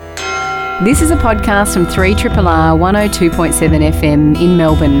This is a podcast from 3RRR 102.7 FM in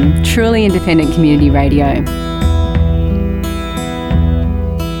Melbourne, truly independent community radio.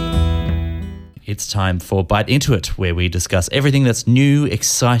 It's time for Bite Into It, where we discuss everything that's new,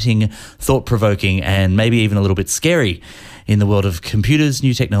 exciting, thought-provoking, and maybe even a little bit scary in the world of computers,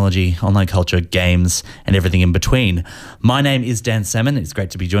 new technology, online culture, games, and everything in between. My name is Dan Salmon. It's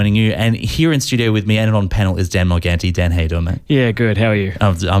great to be joining you. And here in studio with me and on panel is Dan Morganti. Dan, how you doing, mate? Yeah, good. How are you?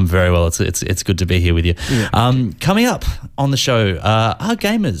 I'm very well. It's good to be here with you. Yeah. Coming up on the show, are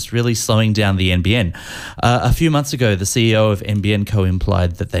gamers really slowing down the NBN? A few months ago, the CEO of NBN Co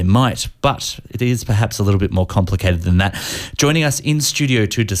implied that they might, but it is perhaps a little bit more complicated than that. Joining us in studio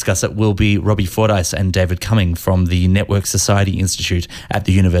to discuss it will be Robbie Fordyce and David Cumming from the Network Society Institute at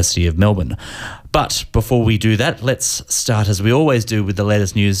the University of Melbourne. But before we do that, let's start, as we always do, with the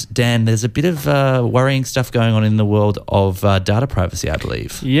latest news. Dan, there's a bit of worrying stuff going on in the world of data privacy, I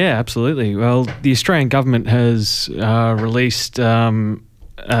believe. Yeah, absolutely. Well, the Australian government has released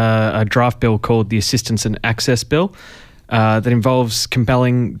a draft bill called the Assistance and Access Bill that involves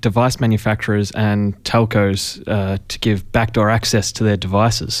compelling device manufacturers and telcos to give backdoor access to their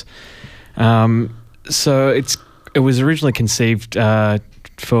devices. So it was originally conceived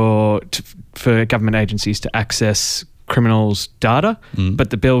for government agencies to access criminals' data,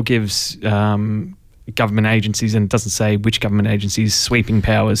 but the bill gives government agencies, and it doesn't say which government agencies, sweeping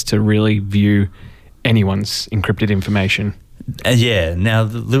powers to really view anyone's encrypted information. Now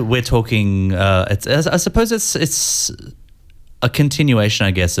we're talking. I suppose it's a continuation, I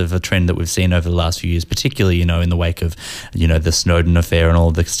guess, of a trend that we've seen over the last few years, particularly, in the wake of, the Snowden affair and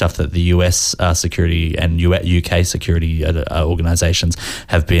all the stuff that the US security and UK security organizations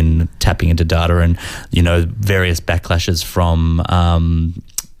have been tapping into data, and, various backlashes from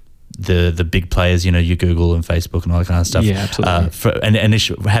the big players, your Google and Facebook and all that kind of stuff. Yeah, absolutely.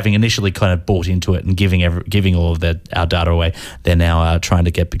 Having initially kind of bought into it and giving all of our data away, they're now trying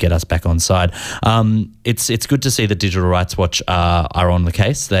to get us back on side. It's good to see that Digital Rights Watch are on the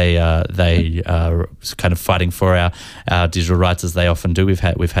case. They are kind of fighting for our digital rights, as they often do. We've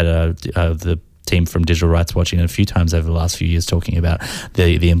had the team from Digital Rights Watching a few times over the last few years talking about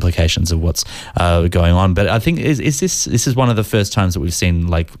the implications of what's going on. But I think this is one of the first times that we've seen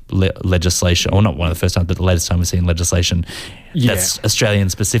legislation, or not one of the first times, but the latest time we've seen legislation that's Australian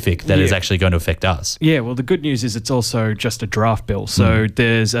specific that is actually going to affect us. Yeah, well, the good news is it's also just a draft bill. So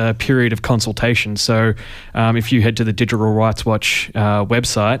there's a period of consultation. So if you head to the Digital Rights Watch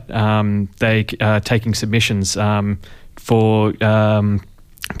website, they are taking submissions for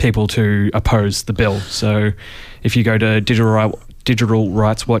people to oppose the bill. So if you go to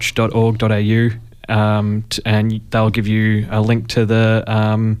digitalrightswatch.org.au and they'll give you a link to the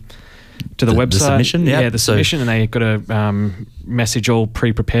website. The submission, the submission, and they've got a message all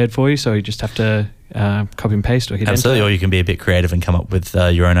pre-prepared for you, so you just have to copy and paste or hit absolutely enter. Or you can be a bit creative and come up with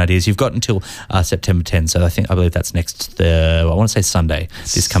your own ideas. You've got until September 10, so I believe that's next I want to say Sunday,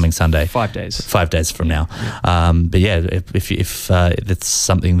 this coming Sunday. 5 days. 5 days from now. But yeah, if it's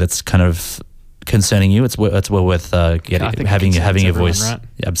something that's kind of concerning you, it's well worth having your voice. Right?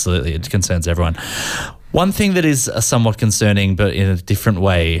 Absolutely, it concerns everyone. One thing that is somewhat concerning, but in a different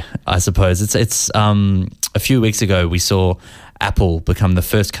way, I suppose, it's a few weeks ago we saw Apple become the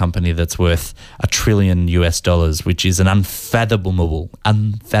first company that's worth $1 trillion, which is an unfathomable.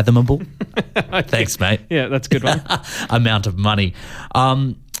 Thanks, mate. Yeah, that's a good one. Amount of money.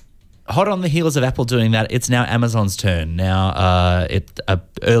 Hot on the heels of Apple doing that, it's now Amazon's turn. Now,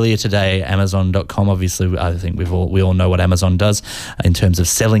 earlier today, Amazon.com, obviously, I think we all know what Amazon does in terms of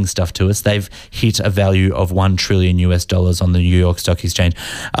selling stuff to us. They've hit a value of $1 trillion on the New York Stock Exchange.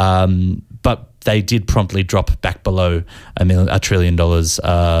 But they did promptly drop back below $1 trillion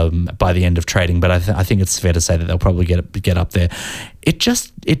by the end of trading. But I think it's fair to say that they'll probably get up there. It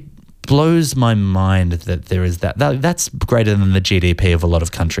blows my mind that there is that's greater than the GDP of a lot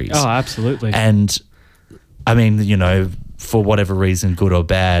of countries. Oh, absolutely. And I mean, for whatever reason, good or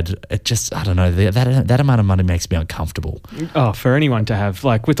bad, it just, I don't know, that amount of money makes me uncomfortable. Oh, for anyone to have,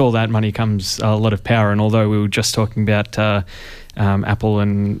 with all that money comes a lot of power. And although we were just talking about Apple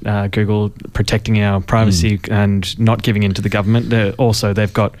and Google protecting our privacy and not giving in to the government,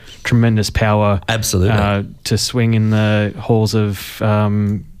 they've got tremendous power. Absolutely. To swing in the halls of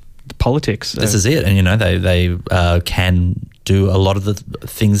politics. So. This is it. And, they can do a lot of the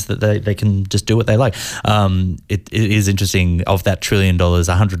things that they can just do what they like. It is interesting, of that $1 trillion,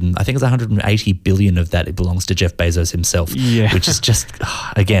 I think it's 180 billion of that, it belongs to Jeff Bezos himself, which is just,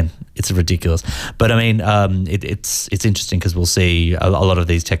 again, it's ridiculous. But I mean, it's interesting because we'll see a lot of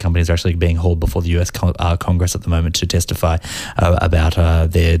these tech companies are actually being hauled before the US Congress at the moment to testify about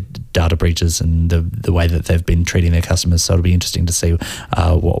their data breaches and the way that they've been treating their customers. So it'll be interesting to see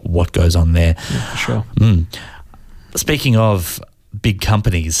what goes on there. Yeah, for sure. Speaking of big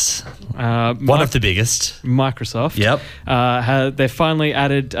companies, one of the biggest, Microsoft. Yep. They finally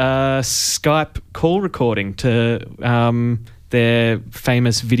added Skype call recording to their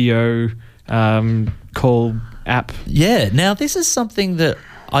famous video call app. Yeah. Now, this is something that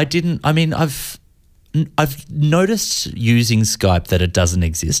I've noticed using Skype that it doesn't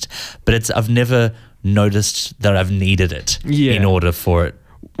exist, but I've never noticed that I've needed it in order for it.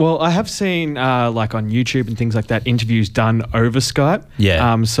 Well, I have seen, like on YouTube and things like that, interviews done over Skype.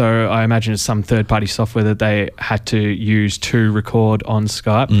 Yeah. So I imagine it's some third-party software that they had to use to record on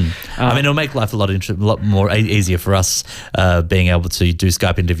Skype. It'll make life a lot more easier for us being able to do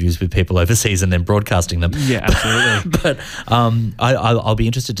Skype interviews with people overseas and then broadcasting them. Yeah, absolutely. But I'll be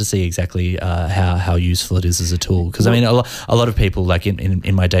interested to see exactly how useful it is as a tool. Because, a lot of people, like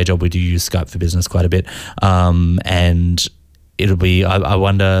in my day job, we do use Skype for Business quite a bit. And it'll be, I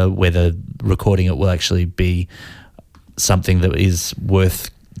wonder whether recording it will actually be something that is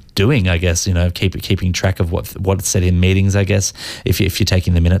worth doing, I guess, keeping track of what's said in meetings, I guess. If you're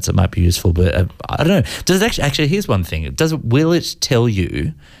taking the minutes, it might be useful. But I don't know. Does it actually, here's one thing. Will it tell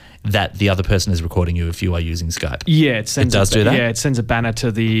you that the other person is recording you if you are using Skype? Yeah, it does do that? Yeah, it sends a banner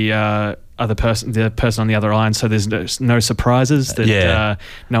to the other person, the person on the other line, so there's no surprises that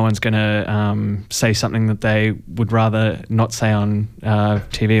no one's going to say something that they would rather not say on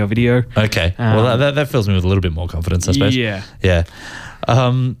TV or video. Okay. Well, that fills me with a little bit more confidence, I suppose. Yeah. Yeah.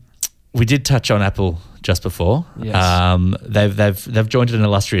 We did touch on Apple just before. Yes. They've joined an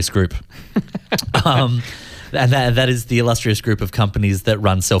illustrious group. And that is the illustrious group of companies that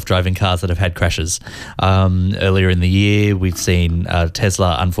run self-driving cars that have had crashes. Earlier in the year, we've seen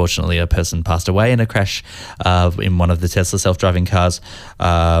Tesla. Unfortunately, a person passed away in a crash in one of the Tesla self-driving cars.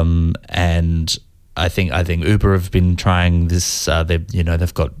 And I think Uber have been trying this.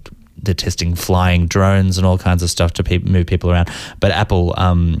 They're testing flying drones and all kinds of stuff to move people around. But Apple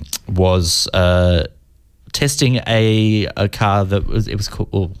was testing a car that was called.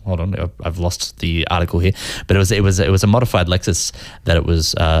 Oh, hold on, I've lost the article here. But it was a modified Lexus that it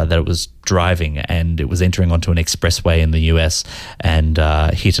was driving, and it was entering onto an expressway in the US and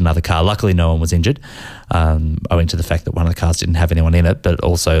hit another car. Luckily, no one was injured, owing to the fact that one of the cars didn't have anyone in it. But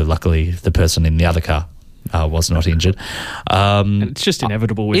also, luckily, the person in the other car was not injured. And it's just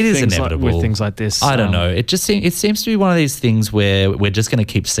inevitable with things like this. I don't know. It seems to be one of these things where we're just going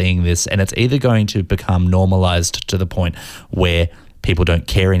to keep seeing this, and it's either going to become normalized to the point where people don't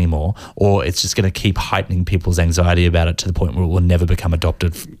care anymore, or it's just going to keep heightening people's anxiety about it to the point where it will never become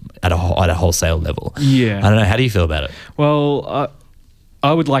adopted at a wholesale level. Yeah. I don't know. How do you feel about it? Well,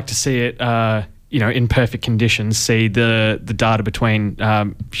 I would like to see it in perfect conditions, see the data between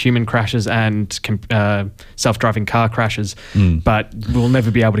human crashes and self-driving car crashes, but we'll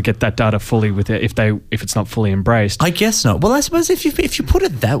never be able to get that data fully with it if it's not fully embraced. I guess not. Well, I suppose if you put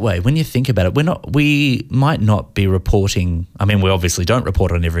it that way, when you think about it, we might not be reporting. I mean, we obviously don't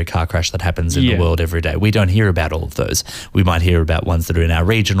report on every car crash that happens in the world every day. We don't hear about all of those. We might hear about ones that are in our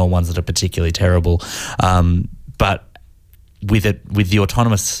region or ones that are particularly terrible, but with the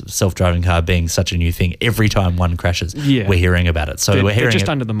autonomous self-driving car being such a new thing, every time one crashes, we're hearing about it. So we're hearing just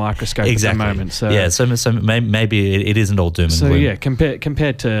under the microscope at the moment. So so maybe it isn't all doom and gloom. So yeah,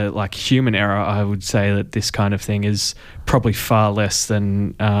 compared to like human error, I would say that this kind of thing is probably far less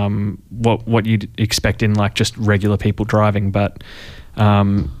than what you'd expect in like just regular people driving. But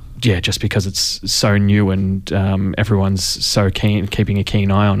just because it's so new and everyone's so keeping a keen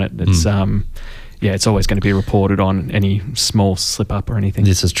eye on it, it's it's always going to be reported on any small slip up or anything.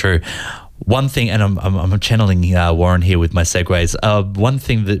 This is true. One thing, and I'm channeling Warren here with my segues. One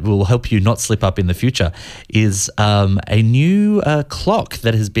thing that will help you not slip up in the future is a new clock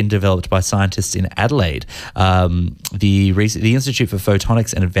that has been developed by scientists in Adelaide. The Institute for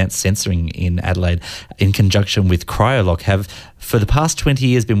Photonics and Advanced Sensing in Adelaide, in conjunction with Cryolock, have for the past 20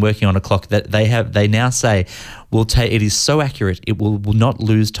 years been working on a clock that they now say it is so accurate it will not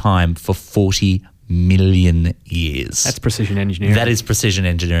lose time for 40 million years. That's precision engineering. That is precision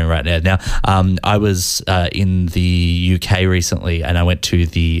engineering right now. Now, I was in the UK recently, and I went to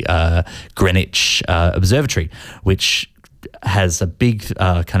the Greenwich Observatory, which has a big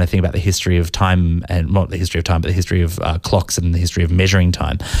kind of thing about the history of time, and not the history of time, but the history of clocks and the history of measuring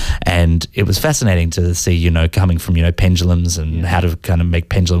time. And it was fascinating to see, coming from, pendulums and how to kind of make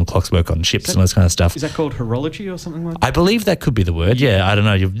pendulum clocks work on ships and all this kind of stuff. Is that called horology or something like that? I believe that could be the word. Yeah, I don't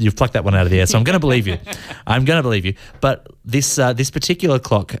know. You've plucked that one out of the air, so I'm going to believe you. I'm going to believe you. But this particular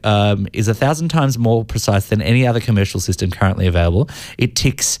clock is 1,000 times more precise than any other commercial system currently available. It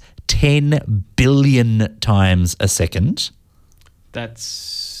ticks 10 billion times a second.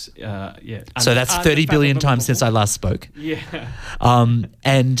 That's So that's 30 billion times since I last spoke. Yeah.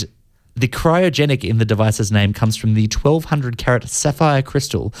 And the cryogenic in the device's name comes from the 1200 carat sapphire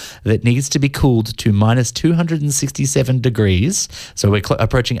crystal that needs to be cooled to minus 267 degrees. So we're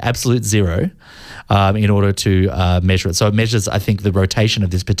approaching absolute zero in order to measure it. So it measures, I think, the rotation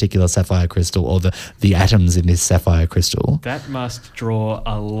of this particular sapphire crystal, or the atoms in this sapphire crystal. That must draw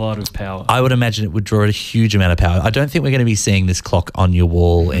a lot of power. I would imagine it would draw a huge amount of power. I don't think we're going to be seeing this clock on your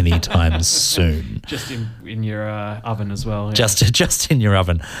wall anytime soon. Just in your oven as well. Yeah. Just in your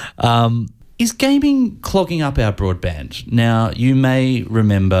oven. Is gaming clogging up our broadband? Now, you may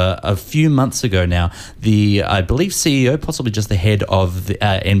remember a few months ago now, I believe CEO, possibly just the head of the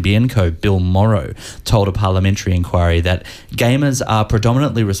NBN Co, Bill Morrow, told a parliamentary inquiry that gamers are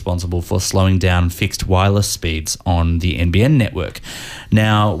predominantly responsible for slowing down fixed wireless speeds on the NBN network.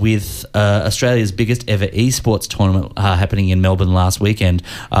 Now, with Australia's biggest ever esports tournament happening in Melbourne last weekend,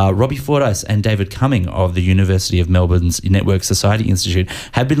 Robbie Fordyce and David Cumming of the University of Melbourne's Network Society Institute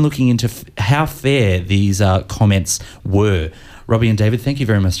have been looking into how fair these comments were. Robbie and David, thank you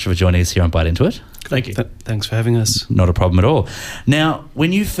very much for joining us here on Bite Into It. Thank you. Thanks for having us. Not a problem at all. Now,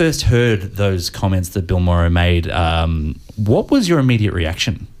 when you first heard those comments that Bill Morrow made, what was your immediate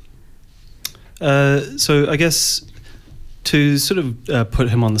reaction? So I guess to sort of put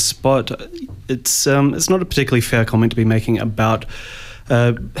him on the spot, it's not a particularly fair comment to be making about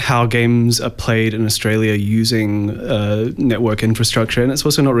how games are played in Australia using network infrastructure, and it's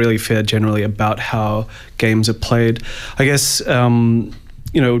also not really fair generally about how games are played. I guess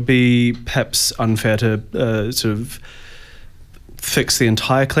it would be perhaps unfair to sort of fix the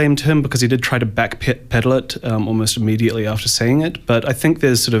entire claim to him, because he did try to backpedal it almost immediately after saying it. But I think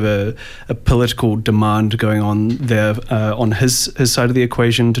there's sort of a political demand going on there on his side of the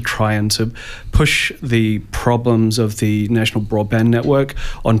equation to try and sort of push the problems of the national broadband network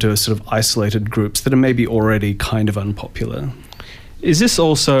onto sort of isolated groups that are maybe already kind of unpopular. Is this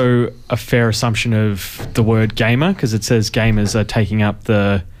also a fair assumption of the word gamer? Because it says gamers are taking up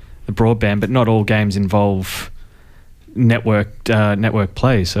the broadband, but not all games involve network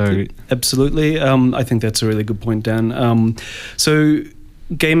play. So absolutely, I think that's a really good point, Dan. So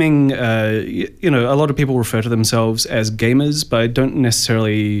gaming, a lot of people refer to themselves as gamers, but I don't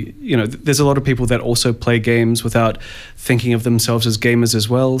necessarily, there's a lot of people that also play games without thinking of themselves as gamers as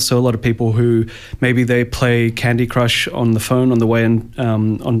well. So a lot of people who maybe they play Candy Crush on the phone on the way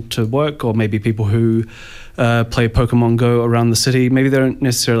onto work, or maybe people who play Pokemon Go around the city. Maybe they don't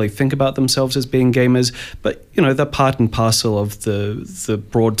necessarily think about themselves as being gamers, but they're part and parcel of the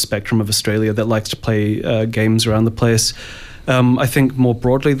broad spectrum of Australia that likes to play games around the place. I think more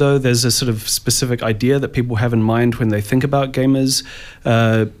broadly, though, there's a sort of specific idea that people have in mind when they think about gamers,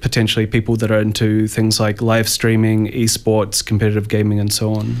 potentially people that are into things like live streaming, esports, competitive gaming, and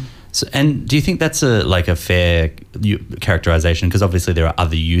so on. So, and do you think that's a fair characterization? Because obviously there are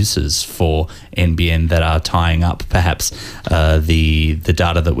other uses for NBN that are tying up perhaps the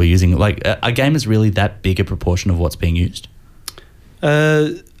data that we're using. Like, are gamers really that big a proportion of what's being used?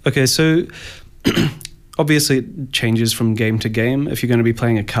 Okay, so obviously it changes from game to game. If you're going to be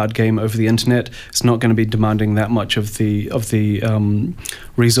playing a card game over the internet, it's not going to be demanding that much of the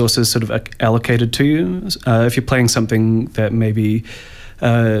resources sort of allocated to you. If you're playing something that maybe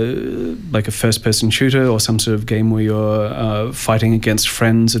like a first-person shooter or some sort of game where you're fighting against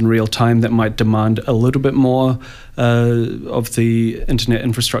friends in real time, that might demand a little bit more of the internet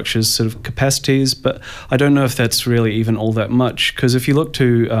infrastructure's sort of capacities. But I don't know if that's really even all that much, because if you look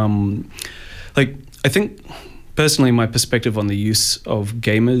to I think personally my perspective on the use of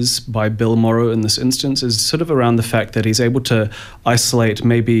gamers by Bill Morrow in this instance is sort of around the fact that he's able to isolate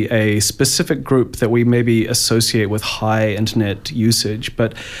maybe a specific group that we maybe associate with high internet usage.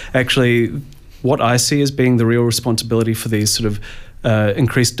 But actually what I see as being the real responsibility for these sort of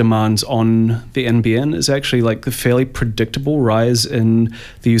increased demands on the NBN is actually like the fairly predictable rise in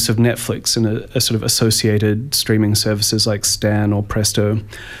the use of Netflix and a sort of associated streaming services like Stan or Presto,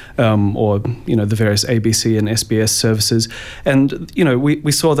 or the various ABC and SBS services. And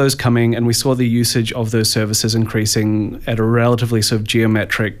we saw those coming, and we saw the usage of those services increasing at a relatively sort of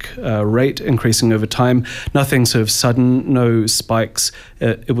geometric rate, increasing over time. Nothing sort of sudden, no spikes.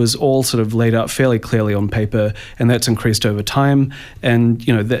 It was all sort of laid out fairly clearly on paper, and that's increased over time. And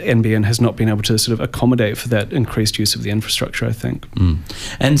the NBN has not been able to sort of accommodate for that increased use of the infrastructure, I think.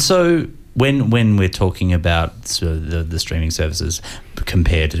 And so when we're talking about sort of the streaming services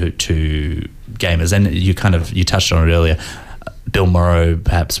compared to gamers, and you touched on it earlier, Bill Morrow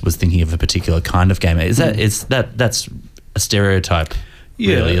perhaps was thinking of a particular kind of gamer. That's a stereotype?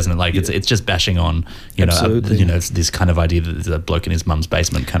 really, isn't it? Like it's just bashing on, this kind of idea that there's a bloke in his mum's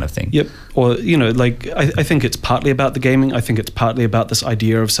basement kind of thing. Yep. Or, like I think it's partly about the gaming. I think it's partly about this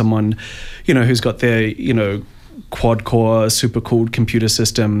idea of someone, who's got their, quad-core, super-cooled computer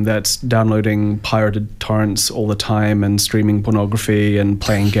system that's downloading pirated torrents all the time and streaming pornography and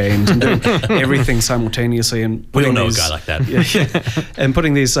playing games and doing everything simultaneously. And we all know a guy like that. Yeah, and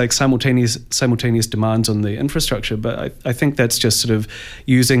putting these like simultaneous demands on the infrastructure. But I think that's just sort of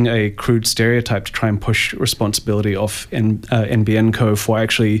using a crude stereotype to try and push responsibility off NBN Co for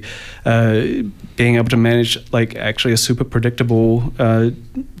actually being able to manage like actually a super predictable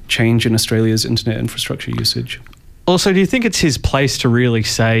change in Australia's internet infrastructure usage. Also, do you think it's his place to really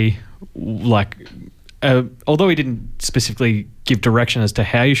say, like, although he didn't specifically give direction as to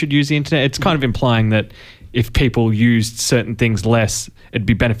how you should use the internet, it's kind of implying that if people used certain things less, it'd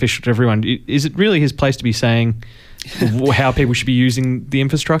be beneficial to everyone. Is it really his place to be saying how people should be using the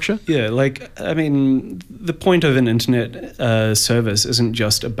infrastructure? Yeah, the point of an internet service isn't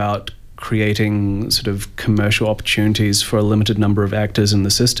just about creating sort of commercial opportunities for a limited number of actors in the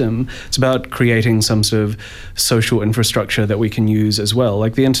system. It's about creating some sort of social infrastructure that we can use as well.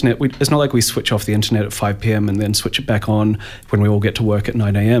 Like the internet, it's not like we switch off the internet at 5 p.m. and then switch it back on when we all get to work at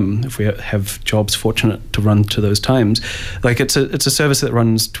 9 a.m. if we have jobs fortunate to run to those times. Like it's a service that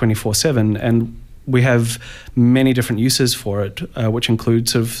runs 24/7, and we have many different uses for it, which include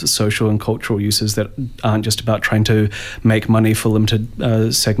sort of social and cultural uses that aren't just about trying to make money for limited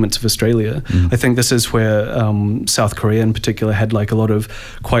segments of Australia. I think this is where South Korea in particular had like a lot of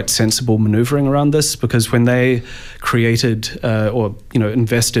quite sensible maneuvering around this, because when they created or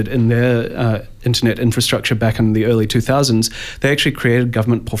invested in their internet infrastructure back in the early 2000s, they actually created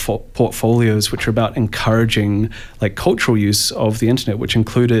government portfolios which are about encouraging like cultural use of the internet, which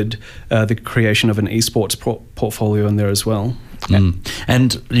included the creation of an esports portfolio in there as well. And,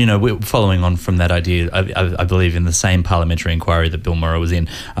 we're following on from that idea, I believe in the same parliamentary inquiry that Bill Murray was in,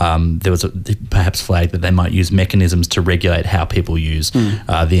 there was perhaps flagged that they might use mechanisms to regulate how people use the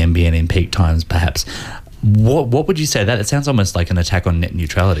NBN in peak times, perhaps. What would you say? That it sounds almost like an attack on net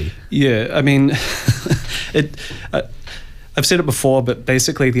neutrality. Yeah, I mean, I've said it before, but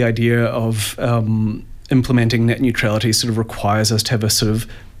basically the idea of implementing net neutrality sort of requires us to have a sort of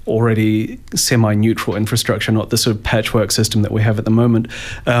already semi-neutral infrastructure, not the sort of patchwork system that we have at the moment.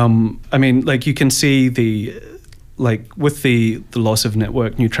 You can see with the loss of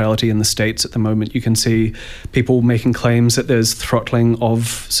network neutrality in the States at the moment, you can see people making claims that there's throttling of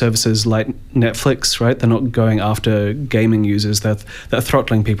services like Netflix, right? They're not going after gaming users, they're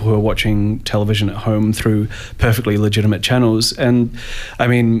throttling people who are watching television at home through perfectly legitimate channels. And I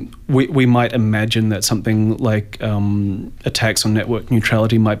mean, we might imagine that something like attacks on network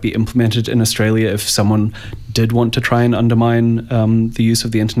neutrality might be implemented in Australia if someone did want to try and undermine the use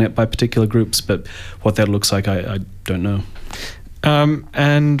of the internet by particular groups, but what that looks like, I don't know.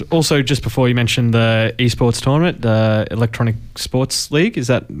 And also, just before you mentioned the esports tournament, the Electronic Sports League, is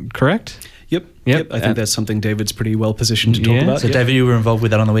that correct? Yep. I think that's something David's pretty well positioned to talk about. So, David, you were involved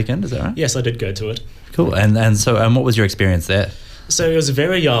with that on the weekend, is that right? Yes, I did go to it. Cool. And so, what was your experience there? So it was a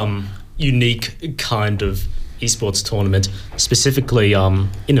very unique kind of esports tournament, specifically in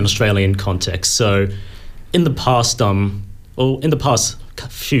an Australian context. So in the past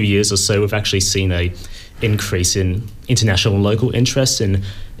few years or so, we've actually seen a increase in international and local interest in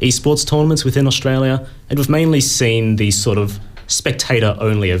esports tournaments within Australia, and we've mainly seen these sort of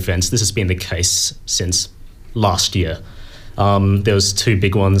spectator-only events. This has been the case since last year. There was two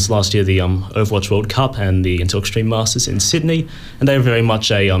big ones last year, the Overwatch World Cup and the Intel Extreme Masters in Sydney, and they were very much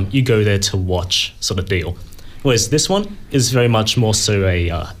a you go there to watch sort of deal. Whereas this one is very much more so a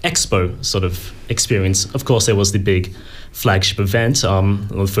expo sort of experience. Of course, there was the big flagship event. On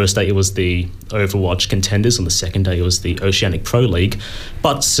the first day, it was the Overwatch Contenders. On the second day, it was the Oceanic Pro League.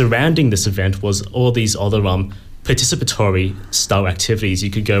 But surrounding this event was all these other participatory style activities. You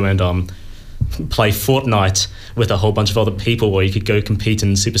could go and play Fortnite with a whole bunch of other people, or you could go compete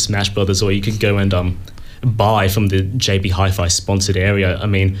in Super Smash Brothers, or you could go and buy from the JB Hi-Fi sponsored area. I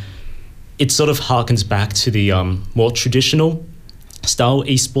mean, it sort of harkens back to the more traditional style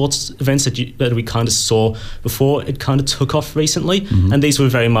esports events that we kind of saw before it kind of took off recently. Mm-hmm. And these were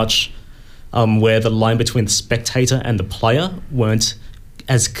very much where the line between the spectator and the player weren't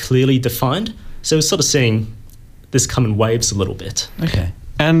as clearly defined. So we're sort of seeing this come in waves a little bit. Okay.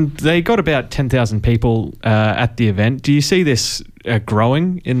 And they got about 10,000 people at the event. Do you see this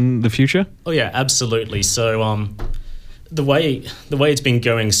growing in the future? Oh yeah, absolutely. So the way it's been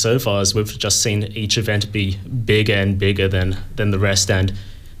going so far is we've just seen each event be bigger and bigger than the rest, and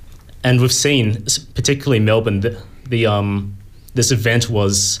we've seen, particularly Melbourne, the this event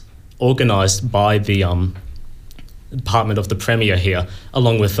was organised by the Department of the Premier here,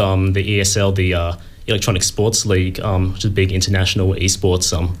 along with the ESL, the Electronic Sports League, which is a big international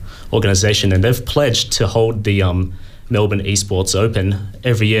esports organisation, and they've pledged to hold the Melbourne Esports Open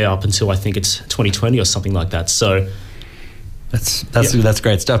every year up until I think it's 2020 or something like that. So that's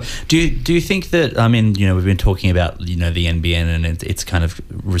great stuff. Do you think that, I mean, we've been talking about the NBN and its kind of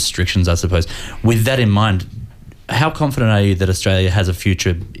restrictions, I suppose. With that in mind, how confident are you that Australia has a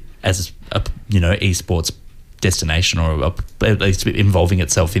future as a esports destination, or at least involving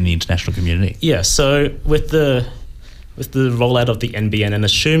itself in the international community? Yeah. So with the rollout of the NBN, and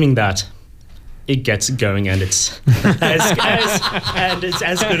assuming that it gets going and it's as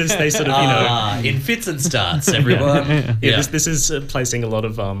good as they sort of in fits and starts, everyone. This is placing a lot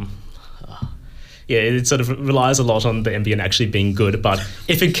of it sort of relies a lot on the NBN actually being good, but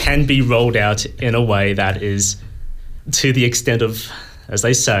if it can be rolled out in a way that is to the extent of, as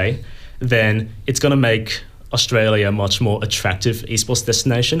they say, then it's going to make Australia a much more attractive esports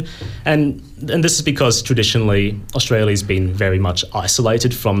destination, and this is because traditionally Australia's been very much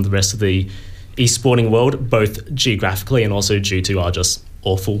isolated from the rest of the esporting world, both geographically and also due to our just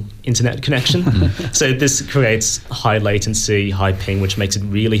awful internet connection. So this creates high latency, high ping, which makes it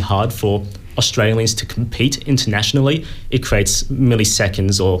really hard for Australians to compete internationally. It creates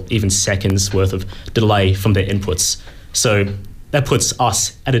milliseconds or even seconds worth of delay from their inputs. So that puts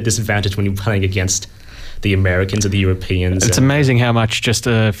us at a disadvantage when you're playing against the Americans or the Europeans. It's amazing how much just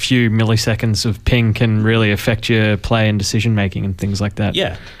a few milliseconds of ping can really affect your play and decision making and things like that.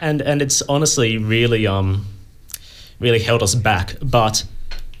 Yeah, and it's honestly really held us back. But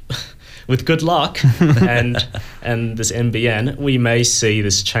with good luck and this NBN, we may see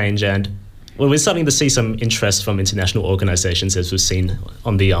this change, and we're starting to see some interest from international organisations, as we've seen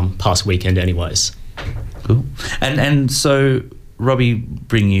on the past weekend, anyways. Cool. And so, Robbie,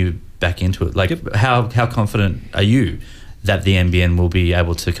 bring you back into it. How confident are you that the NBN will be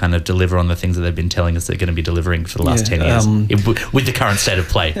able to kind of deliver on the things that they've been telling us they're going to be delivering for the last 10 years with the current state of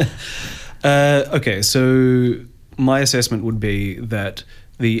play? Okay, so my assessment would be that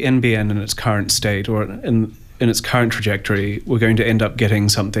the NBN in its current state, or in its current trajectory, we're going to end up getting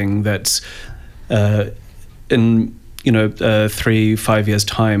something that's in 3-5 years'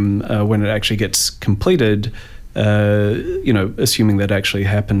 time, when it actually gets completed, assuming that actually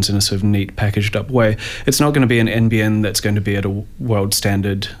happens in a sort of neat packaged up way, it's not going to be an NBN that's going to be at a world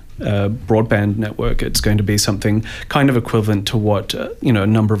standard broadband network. It's going to be something kind of equivalent to what a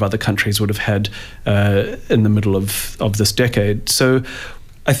number of other countries would have had in the middle of this decade. So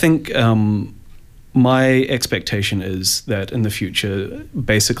I think my expectation is that in the future,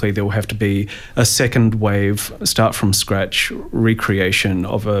 basically there will have to be a second wave, start from scratch, recreation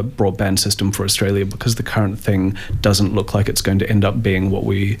of a broadband system for Australia, because the current thing doesn't look like it's going to end up being what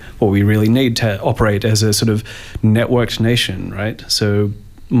we really need to operate as a sort of networked nation, right? So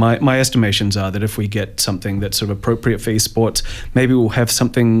my estimations are that if we get something that's sort of appropriate for esports, maybe we'll have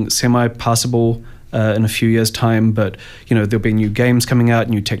something semi-passable in a few years' time, but there'll be new games coming out,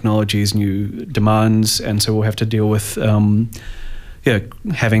 new technologies, new demands, and so we'll have to deal with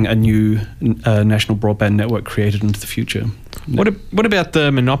having a new national broadband network created into the future. What about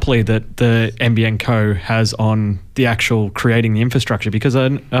the monopoly that the NBN Co has on the actual creating the infrastructure? Because I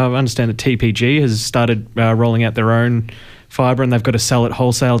understand that TPG has started rolling out their own fibre, and they've got to sell it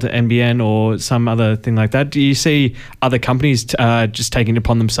wholesale to NBN or some other thing like that. Do you see other companies just taking it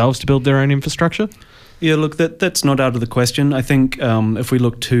upon themselves to build their own infrastructure? Yeah, look, that's not out of the question. I think if we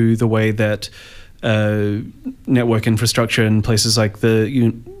look to the way that network infrastructure in places like the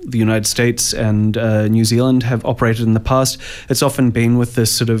United States and New Zealand have operated in the past, it's often been with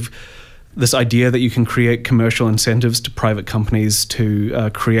this idea that you can create commercial incentives to private companies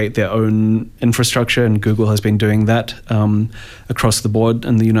to create their own infrastructure, and Google has been doing that across the board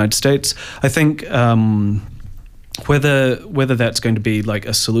in the United States. I think whether that's going to be like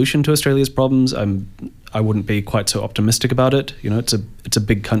a solution to Australia's problems, I wouldn't be quite so optimistic about it. It's a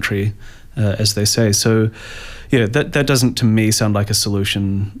big country, as they say. So, yeah, that doesn't to me sound like a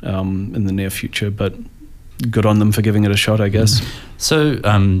solution in the near future, but good on them for giving it a shot, I guess. So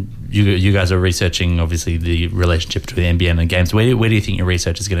you guys are researching, obviously, the relationship between NBN and games. Where do you think your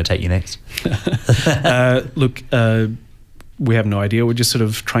research is going to take you next? Look, we have no idea. We're just sort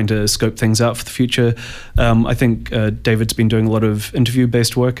of trying to scope things out for the future. I think David's been doing a lot of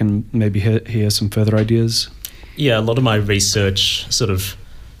interview-based work, and maybe he has some further ideas. Yeah, a lot of my research sort of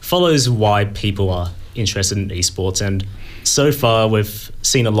follows why people are interested in esports, and so far we've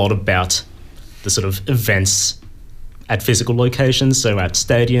seen a lot about the sort of events at physical locations, so at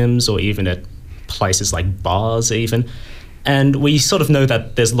stadiums or even at places like bars even. And we sort of know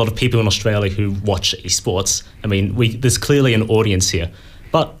that there's a lot of people in Australia who watch esports. I mean, there's clearly an audience here.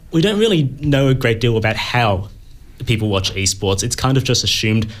 But we don't really know a great deal about how people watch esports. It's kind of just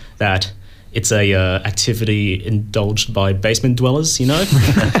assumed that it's a activity indulged by basement dwellers, you know?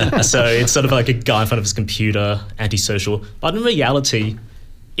 So it's sort of like a guy in front of his computer, antisocial. But in reality,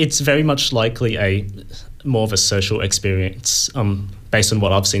 it's very much likely more of a social experience based on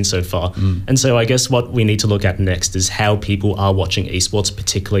what I've seen so far. And so I guess what we need to look at next is how people are watching esports,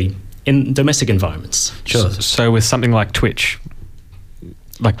 particularly in domestic environments. Sure. So with something like Twitch,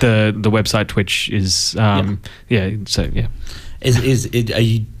 like the website Twitch is,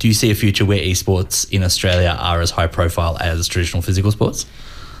 Do you see a future where esports in Australia are as high profile as traditional physical sports?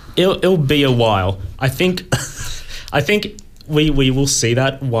 It'll be a while. I think we will see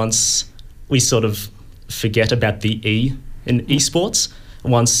that once we sort of forget about the E in esports,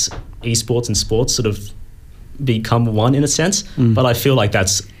 once esports and sports sort of become one in a sense. But I feel like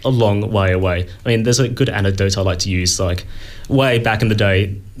that's a long way away. I mean, there's a good anecdote I like to use. Like, way back in the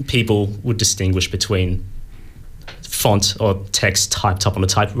day, people would distinguish between font or text typed up on a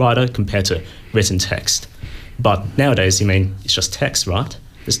typewriter compared to written text. But nowadays, it's just text, right?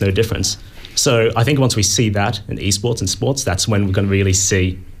 There's no difference. So I think once we see that in esports and sports, that's when we're going to really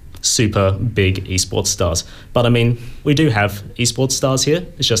see super big esports stars. But we do have esports stars here.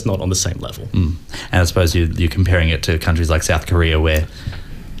 It's just not on the same level. And I suppose you're comparing it to countries like South Korea, where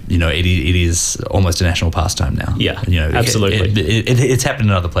it is almost a national pastime now. Yeah, absolutely. It's happened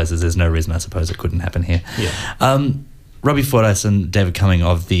in other places. There's no reason I suppose it couldn't happen here. Yeah. Robbie Fordyce and David Cumming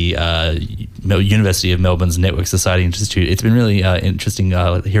of the University of Melbourne's Network Society Institute. It's been really interesting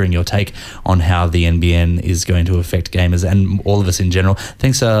hearing your take on how the NBN is going to affect gamers and all of us in general.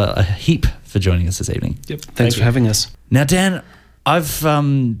 Thanks a heap for joining us this evening. Yep. Thanks for having us. Now, Dan, I've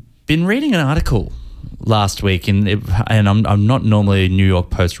been reading an article last week, and I'm not normally a New York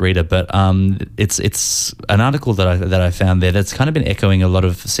Post reader, but it's an article that I found there that's kind of been echoing a lot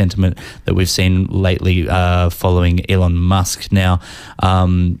of sentiment that we've seen lately following Elon Musk. Now,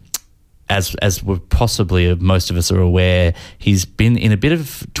 as we're possibly most of us are aware, he's been in a bit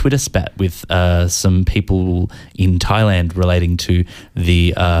of Twitter spat with some people in Thailand relating to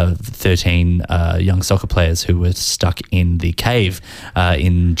the 13 young soccer players who were stuck in the cave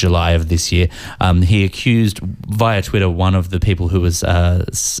in July of this year. He accused via Twitter one of the people who was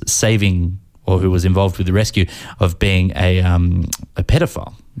saving or who was involved with the rescue of being a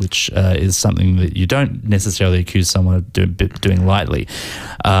pedophile, which is something that you don't necessarily accuse someone of doing lightly.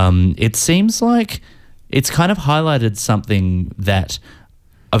 It seems like it's kind of highlighted something that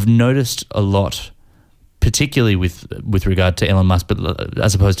I've noticed a lot, particularly with regard to Elon Musk, but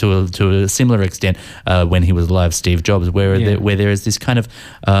as opposed to a similar extent when he was alive, Steve Jobs, where there is this kind of,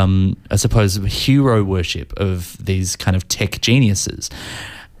 I suppose, hero worship of these kind of tech geniuses.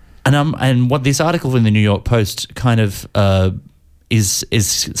 And what this article in the New York Post kind of is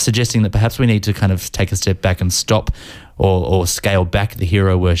suggesting that perhaps we need to kind of take a step back and stop or scale back the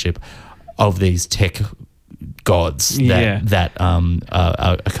hero worship of these tech gods that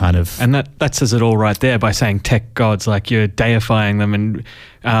are kind of... And that says it all right there by saying tech gods, like you're deifying them, and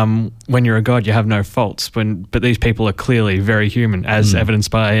when you're a god you have no faults, but these people are clearly very human, as evidenced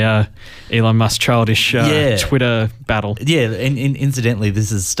by Elon Musk's childish Twitter battle. Yeah, and incidentally,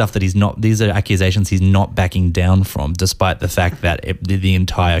 this is stuff that these are accusations he's not backing down from, despite the fact that the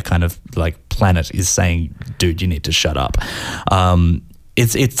entire kind of like planet is saying, dude, you need to shut up.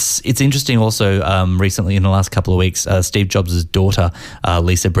 It's interesting also, recently in the last couple of weeks, Steve Jobs' daughter,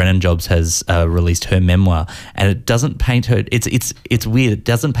 Lisa Brennan Jobs, has released her memoir, and it doesn't paint her, it's weird, it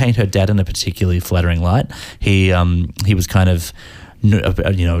doesn't paint her dad in a particularly flattering light. He was kind of,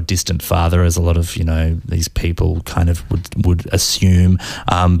 a distant father, as a lot of, these people kind of would assume,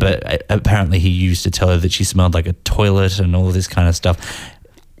 but apparently he used to tell her that she smelled like a toilet and all of this kind of stuff.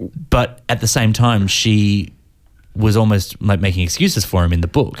 But at the same time, she was almost like making excuses for him in the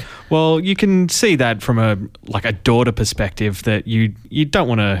book. Well, you can see that from a daughter perspective, that you don't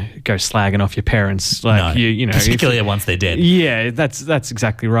want to go slagging off your parents, like no, particularly once they're dead. Yeah, that's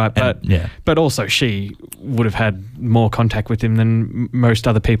exactly right. But also she would have had more contact with him than most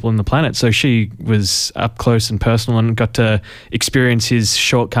other people on the planet, so she was up close and personal and got to experience his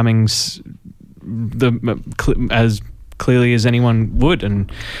shortcomings as clearly as anyone would.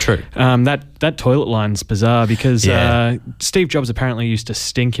 And true. That toilet line's bizarre because Steve Jobs apparently used to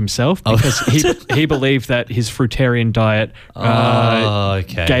stink himself because he believed that his fruitarian diet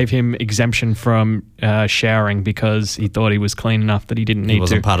gave him exemption from showering because he thought he was clean enough that he didn't need to. He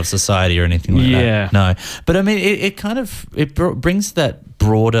wasn't part of society or anything like that. No. But I mean, it brings that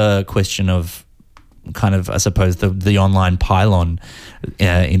broader question of kind of, I suppose, the online pylon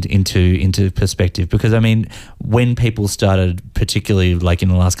into perspective. Because I mean, when people started, particularly like in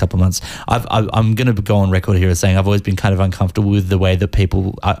the last couple of months, I'm going to go on record here as saying I've always been kind of uncomfortable with the way that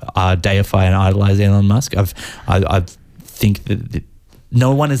people deify and idolize Elon Musk. I think that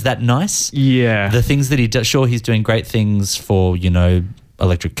no one is that nice. Yeah. The things that he does, sure, he's doing great things for,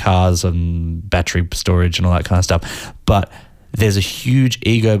 electric cars and battery storage and all that kind of stuff, but there's a huge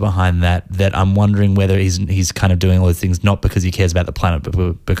ego behind that I'm wondering whether he's kind of doing all those things not because he cares about the planet,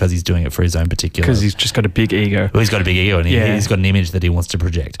 but because he's doing it for his own particular. Because he's just got a big ego. Well, he's got a big ego, and he's got an image that he wants to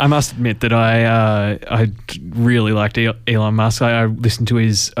project. I must admit that I really liked Elon Musk. I listened to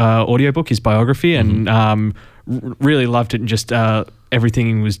his audiobook, his biography, and really loved it. And just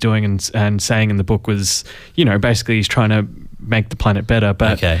everything he was doing and saying in the book was, basically he's trying to make the planet better.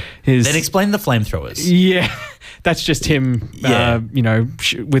 But then explain the flamethrowers. Yeah. That's just him,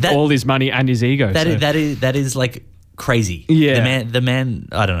 with all his money and his ego. That is like crazy. Yeah, the man.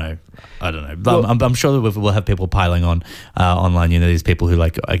 I don't know. But well, I'm sure that we'll have people piling on online. These people who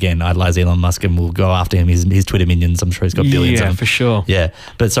idolize Elon Musk and will go after him. His Twitter minions. I'm sure he's got billions of them. Yeah, for sure. Yeah,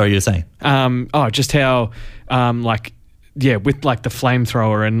 but sorry, you were saying. Just how with the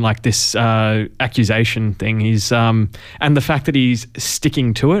flamethrower and this accusation thing, he's and the fact that he's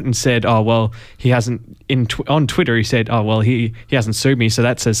sticking to it and said, he hasn't on Twitter. He said, he hasn't sued me, so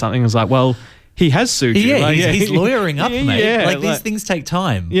that says something. I was like, well, he has sued you. He's lawyering up, mate. Yeah, these things take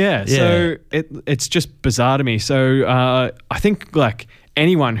time. Yeah, so it's just bizarre to me. So I think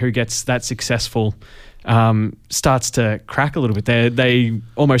anyone who gets that successful starts to crack a little bit. They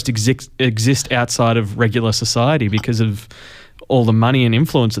almost exist outside of regular society because of all the money and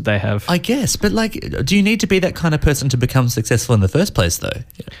influence that they have. I guess, but do you need to be that kind of person to become successful in the first place, though?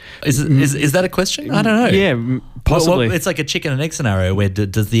 Is that a question? I don't know. Yeah, possibly. It's like a chicken and egg scenario where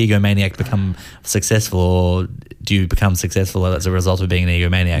does the egomaniac become successful, or do you become successful as a result of being an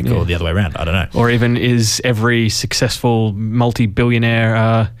egomaniac, or the other way around? I don't know. Or even is every successful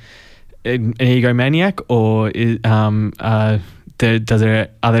multi-billionaire an egomaniac, or there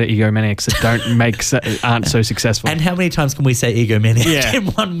other egomaniacs that aren't so successful? And how many times can we say egomaniac in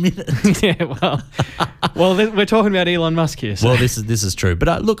 1 minute? Yeah, well, we're talking about Elon Musk here. So. Well, this is true,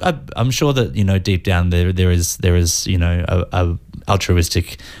 but look, I'm sure that deep down there is a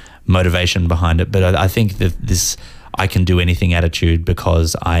altruistic motivation behind it. But I think that this I can do anything attitude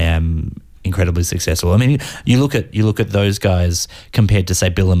because I am incredibly successful. I mean, you look at those guys compared to, say,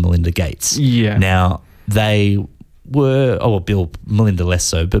 Bill and Melinda Gates. Yeah. Now they were, Melinda less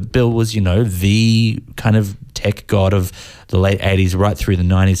so, but Bill was, the kind of tech god of the late 80s right through the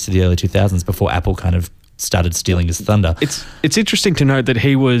 90s to the early 2000s before Apple kind of started stealing his thunder. It's interesting to note that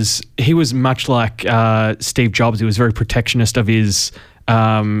he was much like Steve Jobs. He was very protectionist of his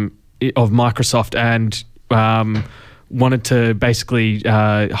of Microsoft and wanted to basically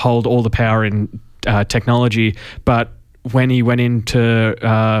hold all the power in technology. But when he went into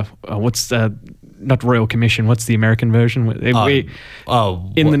not Royal Commission, what's the American version? In the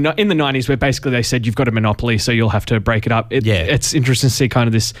 90s, where basically they said you've got a monopoly, so you'll have to break it up. It's interesting to see kind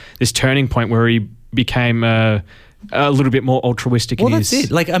of this turning point where he became a little bit more altruistic. Well, that's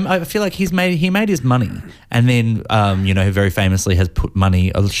it. I feel like he made his money, and then very famously has put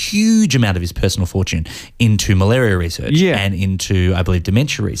a huge amount of his personal fortune into malaria research and into, I believe,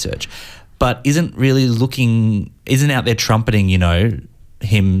 dementia research, but isn't out there trumpeting,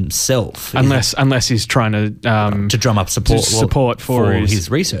 himself, unless he's trying to drum up support for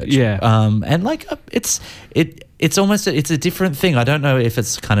his research. It's almost it's a different thing. I don't know if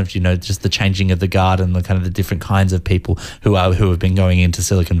it's kind of just the changing of the guard and the kind of the different kinds of people who have been going into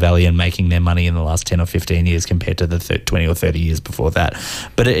Silicon Valley and making their money in the last 10 or 15 years compared to the 20 or 30 years before that.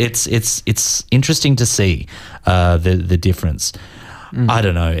 But it's interesting to see the difference. I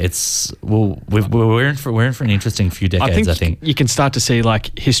don't know. We're in for an interesting few decades. I think you can start to see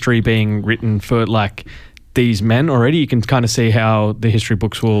history being written for these men already. You can kind of see how the history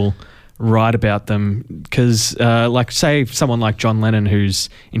books will write about them, because say someone like John Lennon, who's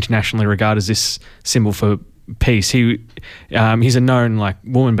internationally regarded as this symbol for peace, he's a known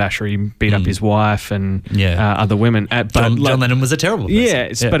woman basher. He beat up his wife and other women. John Lennon was a terrible person.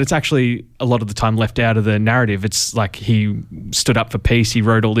 Yeah, but it's actually a lot of the time left out of the narrative. It's he stood up for peace. He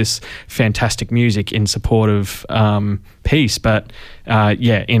wrote all this fantastic music in support of peace, but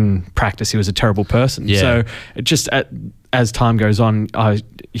in practice he was a terrible person. Yeah. So just as time goes on, I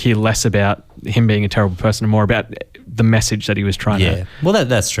hear less about him being a terrible person and more about the message that he was trying to. Well,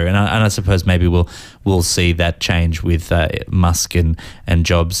 that's true, and I suppose maybe we'll see that change with Musk and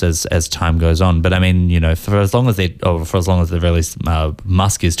Jobs as time goes on. But I mean, for as long as the very least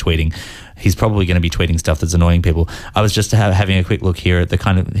Musk is tweeting, he's probably going to be tweeting stuff that's annoying people. I was just having a quick look here at the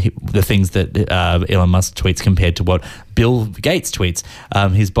kind of the things that Elon Musk tweets compared to what Bill Gates tweets.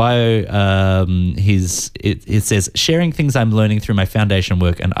 His bio, it says, sharing things I'm learning through my foundation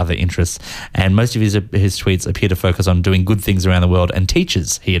work and other interests. And most of his tweets appear to focus on doing good things around the world and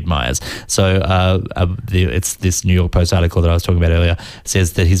teachers he admires. So it's this New York Post article that I was talking about earlier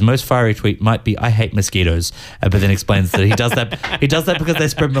says that his most fiery tweet might be, "I hate mosquitoes," but then explains that he does that because they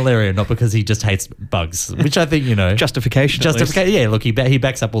spread malaria, not because he just hates bugs, which I think, Justification. Yeah, look, he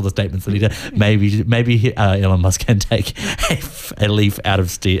backs up all the statements that he does. Maybe Elon Musk can take a leaf out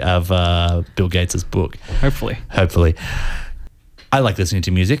of Bill Gates's book. Hopefully. I like listening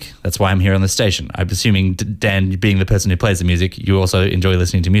to music. That's why I'm here on the station. I'm assuming, Dan, being the person who plays the music, you also enjoy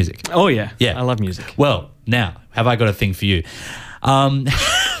listening to music. Oh, yeah. Yeah. I love music. Well, now, have I got a thing for you? I'm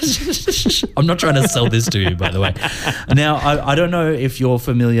not trying to sell this to you, by the way. Now, I don't know if you're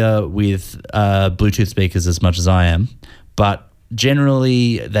familiar with Bluetooth speakers as much as I am, but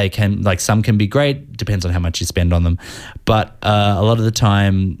generally they can, some can be great, depends on how much you spend on them. But a lot of the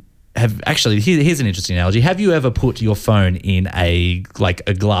time, here's an interesting analogy. Have you ever put your phone in a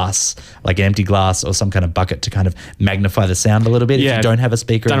glass, like an empty glass or some kind of bucket to kind of magnify the sound a little bit if you don't have a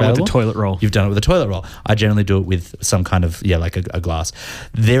speaker available? Done it with the toilet roll. You've done it with a toilet roll. I generally do it with some kind of, like a glass.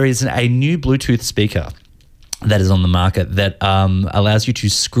 There is a new Bluetooth speaker that is on the market that allows you to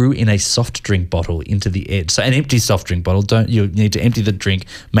screw in a soft drink bottle into the edge. So an empty soft drink bottle, you need to empty the drink,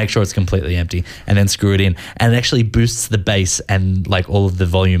 make sure it's completely empty, and then screw it in. And it actually boosts the bass and all of the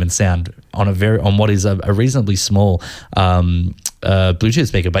volume and sound on what is a reasonably small Bluetooth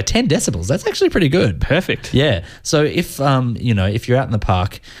speaker by 10 decibels. That's actually pretty good. Perfect. Yeah. So if if you're out in the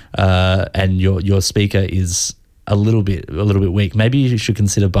park and your speaker is a little bit weak, maybe you should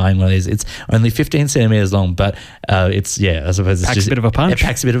consider buying one of these. It's only 15 centimeters long, but I suppose packs a bit of a punch. It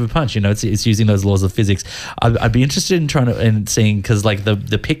packs a bit of a punch. It's using those laws of physics. I'd be interested in seeing, because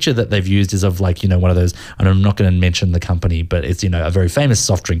the picture that they've used is of one of those, and I'm not going to mention the company, but it's a very famous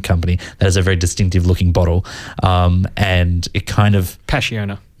soft drink company that has a very distinctive looking bottle, and it kind of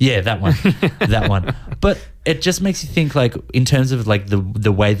Passiona. Yeah, that one. But it just makes you think, in terms of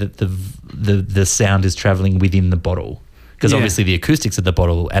the way that the sound is traveling within the bottle, because obviously the acoustics of the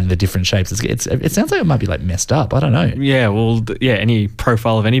bottle and the different shapes, it sounds like it might be messed up. I don't know. Yeah, well, any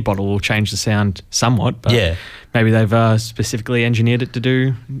profile of any bottle will change the sound somewhat. But maybe they've specifically engineered it to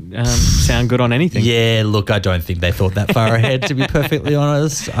do sound good on anything. Yeah, look, I don't think they thought that far ahead, to be perfectly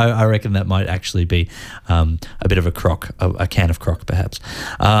honest. I reckon that might actually be a bit of a crock, a can of crock, perhaps.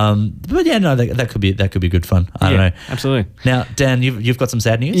 But yeah, no, that could be good fun. I don't know. Absolutely. Now, Dan, you've got some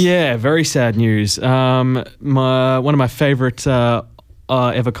sad news? Yeah, very sad news. One of my favourite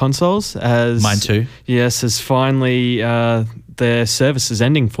ever consoles, mine too. Yes, has finally their service is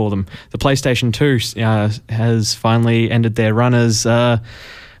ending for them. The PlayStation 2 has finally ended their run as a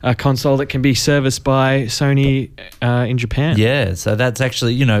console that can be serviced by Sony in Japan. Yeah, so that's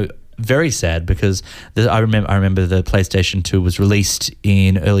actually, very sad, because I remember the PlayStation 2 was released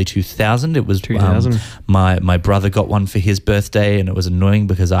in early 2000. It was 2000. My brother got one for his birthday, and it was annoying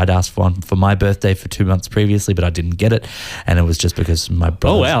because I'd asked for one for my birthday for 2 months previously, but I didn't get it, and it was just because my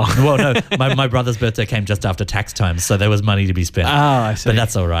brother. Oh wow! Well, no, my brother's birthday came just after tax time, so there was money to be spent. Oh, I see. But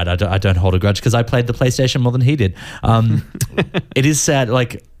that's all right. I don't hold a grudge, because I played the PlayStation more than he did. It is sad.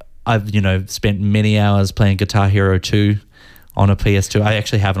 I've spent many hours playing Guitar Hero 2. On a PS2. I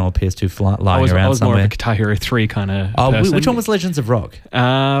actually have an old PS2 lying around somewhere. I was more of a Guitar Hero 3 kind of person. Which one was Legends of Rock?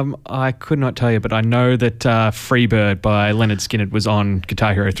 I could not tell you, but I know that Freebird by Leonard Skinner was on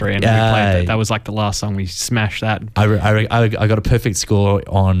Guitar Hero 3, and we played that. That was the last song. We smashed that. I got a perfect score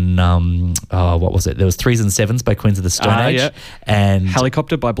on, what was it? There was 3s and 7s by Queens of the Stone Age. Yeah. And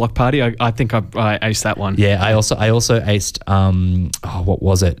Helicopter by Block Party. I think I aced that one. Yeah, I also aced, what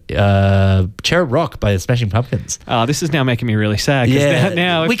was it? Cherub Rock by Smashing Pumpkins. This is now making me really sad. Yeah,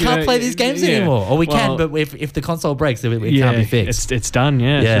 now we can't play these games anymore, or we can, but if the console breaks, it can't be fixed. It's done.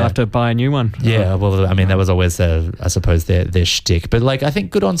 Yeah, you'll have to buy a new one. Yeah, well, I mean, that was always I suppose their shtick. But I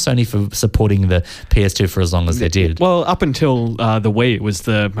think good on Sony for supporting the PS2 for as long as they did. Well, up until the Wii, it was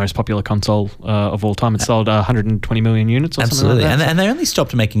the most popular console of all time. It sold 120 million units or Absolutely. something like that. And they only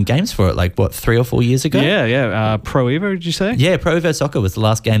stopped making games for it 3 or 4 years ago. Yeah. Pro Evo, did you say? Yeah, Pro Evo Soccer was the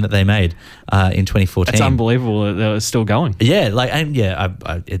last game that they made in 2014. It's unbelievable that it was still going.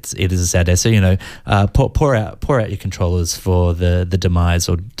 it is a sad day. So pour out your controllers for the demise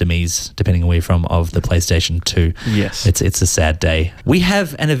or demise, depending on where you're from, of the PlayStation 2. Yes, it's a sad day. We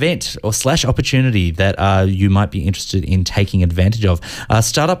have an event or / opportunity that you might be interested in taking advantage of.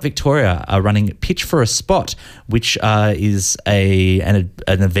 Startup Victoria are running Pitch for a Spot, which is an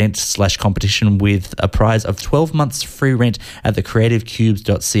event / competition with a prize of 12 months free rent at the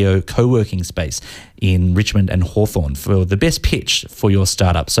creativecubes.co co-working space in Richmond and Hawthorn for the best pitch for your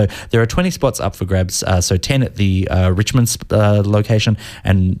startup. So there are 20 spots up for grabs, so 10 at the Richmond location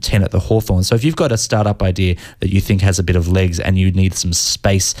and 10 at the Hawthorn. So if you've got a startup idea that you think has a bit of legs and you need some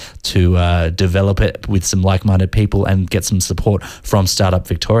space to develop it with some like-minded people and get some support from Startup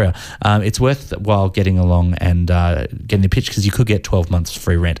Victoria, it's worthwhile getting along and getting the pitch, because you could get 12 months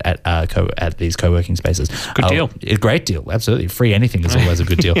free rent at these co-working spaces. Good deal. A great deal, absolutely. Free anything is always a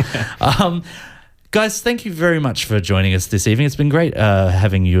good deal. Guys, thank you very much for joining us this evening. It's been great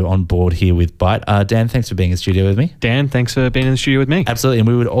having you on board here with Byte. Dan, thanks for being in the studio with me. Dan, thanks for being in the studio with me. Absolutely. And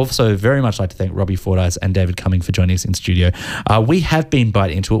we would also very much like to thank Robbie Fordyce and David Cumming for joining us in studio. We have been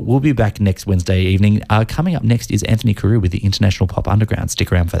Byte Into It. We'll be back next Wednesday evening. Coming up next is Anthony Carew with the International Pop Underground.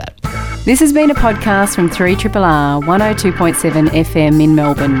 Stick around for that. This has been a podcast from 3RRR 102.7 FM in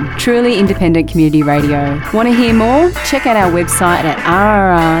Melbourne. Truly independent community radio. Want to hear more? Check out our website at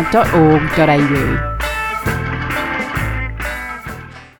rrr.org.au.